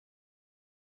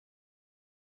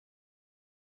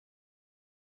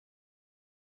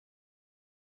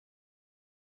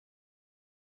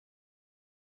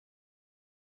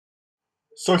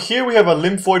So here we have a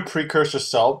lymphoid precursor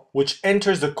cell which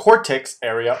enters the cortex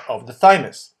area of the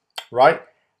thymus, right?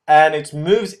 And it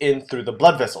moves in through the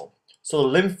blood vessel. So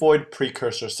the lymphoid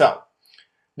precursor cell.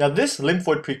 Now this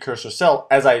lymphoid precursor cell,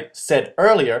 as I said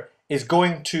earlier, is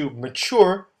going to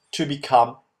mature to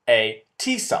become a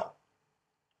T cell.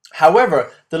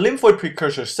 However, the lymphoid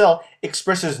precursor cell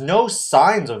expresses no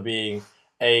signs of being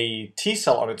a T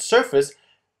cell on its surface,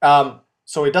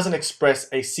 so it doesn't express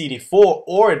a CD4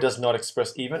 or it does not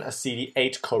express even a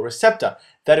CD8 co-receptor.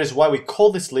 That is why we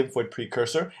call this lymphoid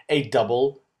precursor a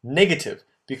double negative,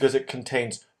 because it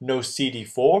contains no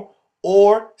CD4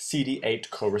 or CD8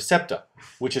 co-receptor,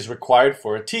 which is required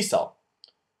for a T cell.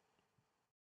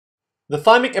 The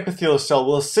thymic epithelial cell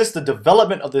will assist the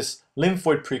development of this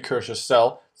lymphoid precursor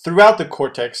cell throughout the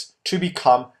cortex to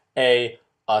become a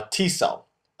T cell,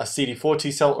 a CD4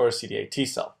 T cell or a CD8 T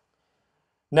cell.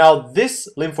 Now this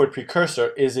lymphoid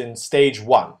precursor is in stage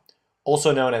 1,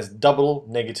 also known as double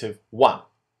negative 1.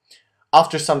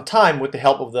 After some time, with the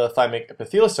help of the thymic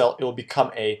epithelial cell, it will become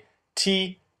a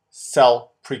T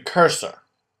cell precursor,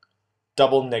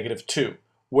 double negative 2,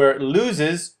 where it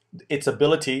loses its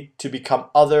ability to become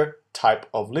other type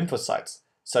of lymphocytes,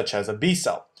 such as a B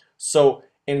cell. So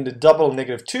in the double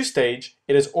negative 2 stage,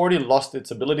 it has already lost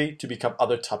its ability to become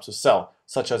other types of cell,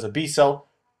 such as a B cell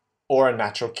or a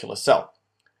natural killer cell.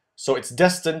 So it's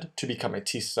destined to become a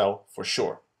T cell for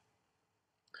sure.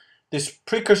 This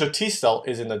precursor T cell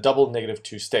is in the double negative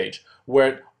 2 stage, where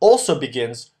it also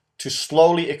begins to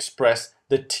slowly express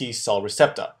the T cell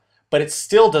receptor, but it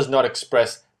still does not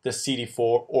express the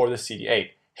CD4 or the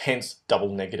CD8, hence double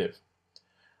negative.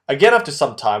 Again, after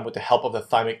some time, with the help of the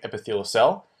thymic epithelial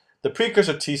cell, the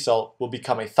precursor T cell will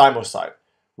become a thymocyte,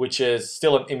 which is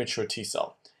still an immature T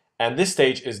cell. And this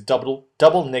stage is double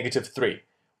negative 3,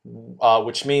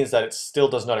 which means that it still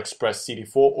does not express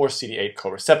CD4 or CD8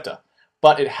 co-receptor,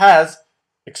 but it has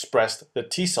expressed the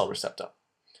T cell receptor.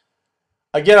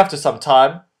 Again, after some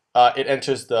time, it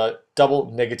enters the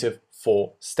double negative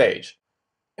 4 stage.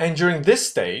 And during this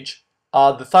stage,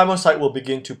 the thymocyte will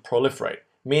begin to proliferate,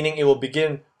 meaning it will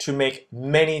begin to make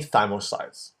many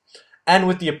thymocytes. And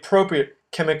with the appropriate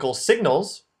chemical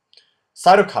signals,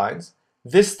 cytokines,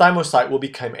 this thymocyte will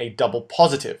become a double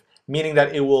positive, meaning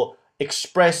that it will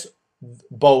express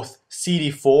both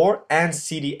CD4 and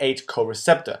CD8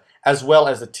 co-receptor, as well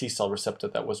as the T cell receptor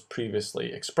that was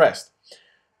previously expressed.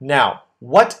 Now,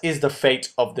 what is the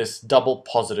fate of this double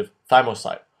positive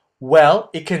thymocyte? Well,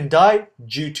 it can die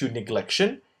due to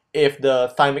neglection if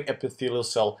the thymic epithelial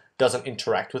cell doesn't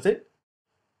interact with it.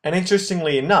 And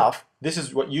interestingly enough, this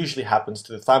is what usually happens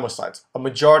to the thymocytes. A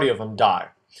majority of them die.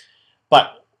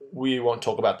 But we won't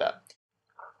talk about that.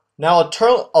 Now,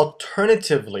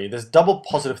 alternatively, this double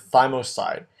positive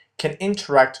thymocyte can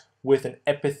interact with an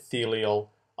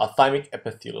thymic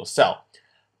epithelial cell.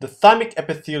 The thymic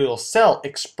epithelial cell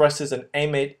expresses an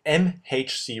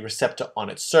MHC receptor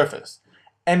on its surface.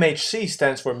 MHC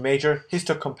stands for Major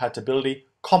Histocompatibility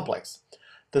Complex.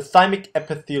 The thymic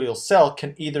epithelial cell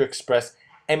can either express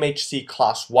MHC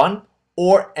class 1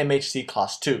 or MHC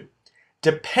class 2,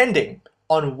 depending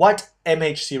on what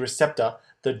MHC receptor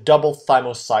the double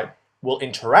thymocyte will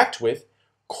interact with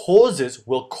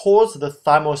will cause the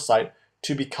thymocyte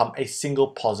to become a single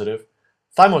positive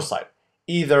thymocyte,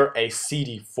 either a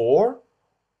CD4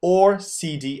 or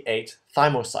CD8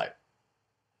 thymocyte.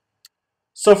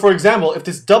 So for example, if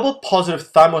this double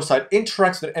positive thymocyte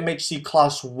interacts with an MHC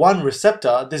class 1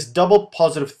 receptor, this double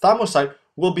positive thymocyte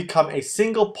will become a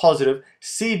single positive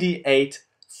CD8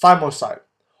 thymocyte.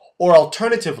 Or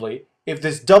alternatively, if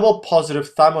this double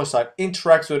positive thymocyte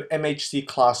interacts with an MHC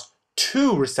class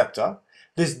 2 receptor,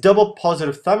 this double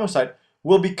positive thymocyte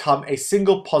will become a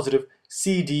single positive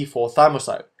CD4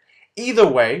 thymocyte. Either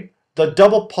way, the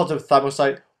double positive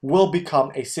thymocyte will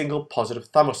become a single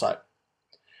positive thymocyte.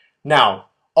 Now,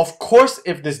 of course,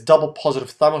 if this double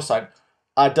positive thymocyte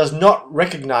does not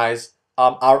recognize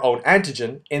our own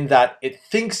antigen, in that it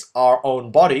thinks our own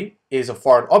body is a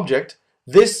foreign object,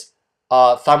 this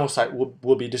thymocyte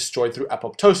will be destroyed through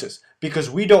apoptosis, because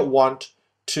we don't want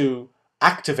to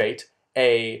activate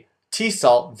a T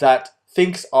cell that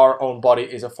thinks our own body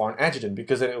is a foreign antigen,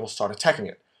 because then it will start attacking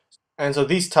it. And so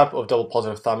these type of double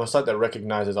positive thymocyte that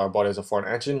recognizes our body as a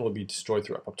foreign antigen will be destroyed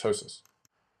through apoptosis.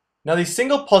 Now these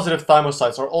single positive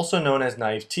thymocytes are also known as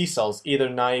naive T cells, either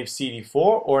naive CD4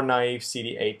 or naive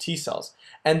CD8 T cells,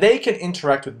 and they can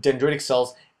interact with dendritic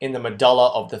cells in the medulla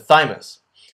of the thymus.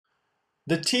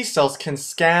 The T cells can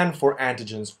scan for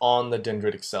antigens on the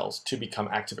dendritic cells to become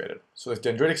activated. So this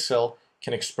dendritic cell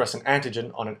can express an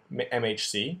antigen on an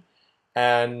MHC,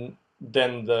 and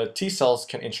then the T cells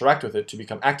can interact with it to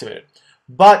become activated.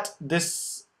 But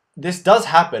this does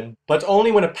happen, but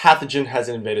only when a pathogen has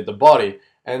invaded the body.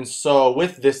 And so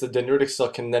with this, the dendritic cell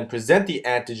can then present the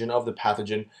antigen of the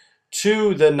pathogen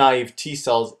to the naive T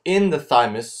cells in the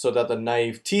thymus so that the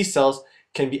naive T cells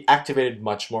can be activated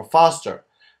much more faster.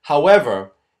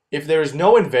 However, if there is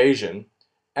no invasion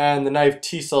and the naive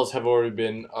T cells have already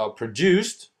been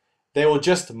produced, they will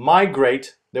just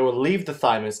migrate, they will leave the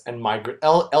thymus and migrate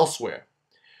elsewhere.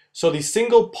 So the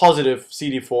single positive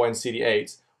CD4 and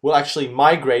CD8s will actually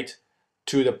migrate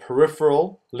to the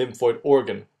peripheral lymphoid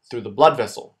organ through the blood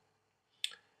vessel.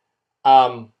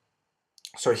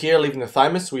 So here, leaving the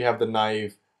thymus, we have the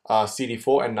naive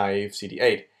CD4 and naive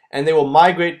CD8. And they will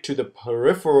migrate to the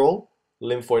peripheral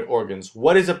lymphoid organs.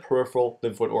 What is a peripheral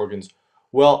lymphoid organs?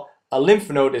 Well, a lymph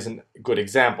node is a good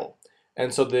example.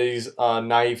 And so these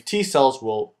naive T cells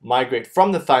will migrate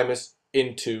from the thymus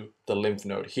into the lymph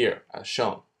node here, as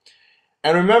shown.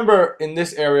 And remember, in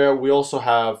this area, we also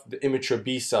have the immature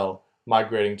B cell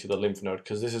migrating to the lymph node,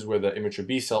 because this is where the immature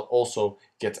B cell also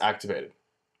gets activated.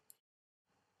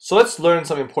 So let's learn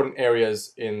some important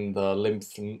areas in the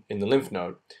lymph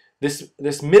node.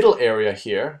 This middle area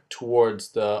here,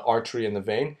 towards the artery and the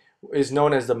vein, is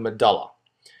known as the medulla,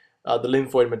 the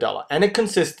lymphoid medulla, and it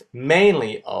consists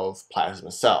mainly of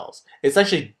plasma cells. It's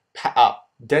actually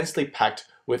densely packed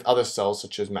with other cells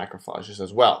such as macrophages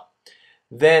as well.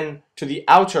 Then to the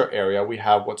outer area, we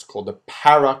have what's called the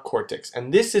paracortex,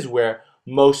 and this is where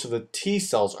most of the T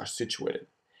cells are situated.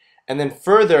 And then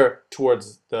further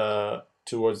towards the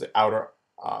outer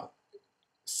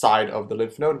side of the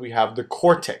lymph node, we have the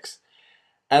cortex.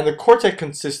 And the cortex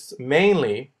consists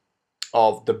mainly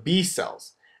of the B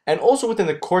cells. And also within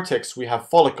the cortex, we have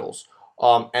follicles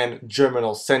and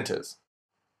germinal centers,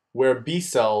 where B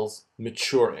cells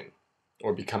mature in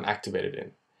or become activated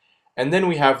in. And then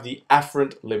we have the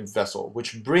afferent lymph vessel,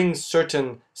 which brings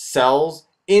certain cells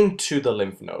into the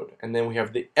lymph node. And then we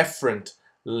have the efferent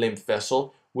lymph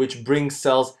vessel, which brings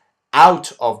cells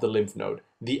out of the lymph node,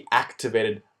 the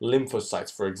activated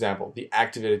lymphocytes, for example, the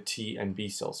activated T and B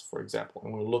cells, for example.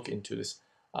 And we'll look into this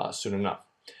soon enough.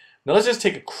 Now let's just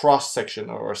take a cross section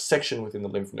or a section within the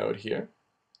lymph node here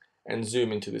and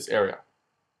zoom into this area.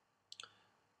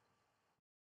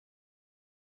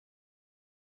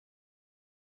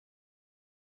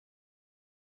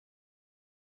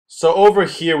 So over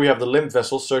here we have the lymph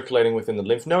vessel circulating within the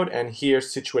lymph node, and here,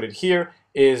 situated here,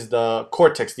 is the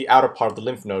cortex, the outer part of the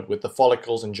lymph node, with the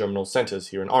follicles and germinal centers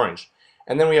here in orange.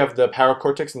 And then we have the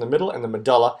paracortex in the middle and the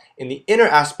medulla in the inner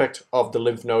aspect of the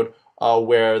lymph node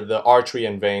where the artery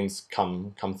and veins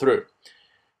come through.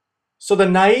 So the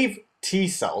naive T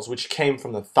cells, which came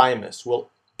from the thymus,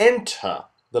 will enter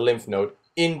the lymph node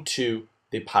into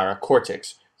the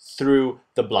paracortex through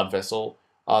the blood vessel,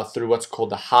 through what's called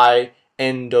the high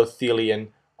endothelian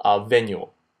venule.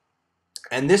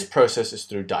 And this process is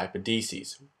through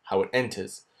diapedesis, how it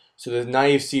enters. So the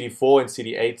naive CD4 and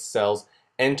CD8 cells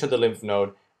enter the lymph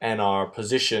node and are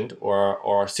positioned or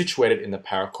are situated in the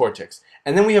paracortex.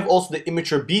 And then we have also the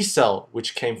immature B cell,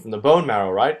 which came from the bone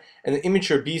marrow, right? And the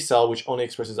immature B cell, which only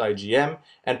expresses IgM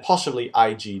and possibly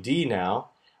IgD now,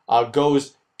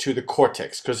 goes to the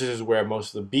cortex, because this is where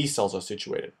most of the B cells are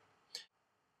situated.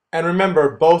 And remember,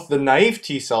 both the naive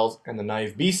T cells and the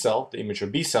naive B cell, the immature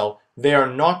B cell, they are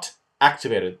not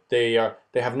activated. They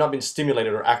have not been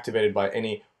stimulated or activated by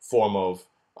any form of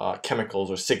chemicals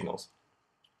or signals.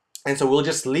 And so we'll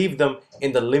just leave them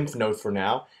in the lymph node for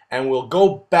now, and we'll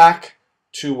go back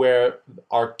to where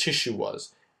our tissue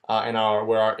was and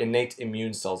where our innate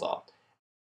immune cells are.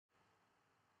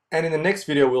 And in the next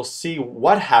video, we'll see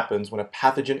what happens when a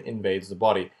pathogen invades the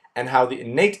body and how the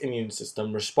innate immune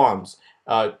system responds.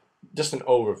 Just an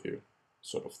overview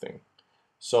sort of thing.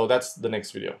 So that's the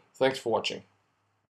next video. Thanks for watching.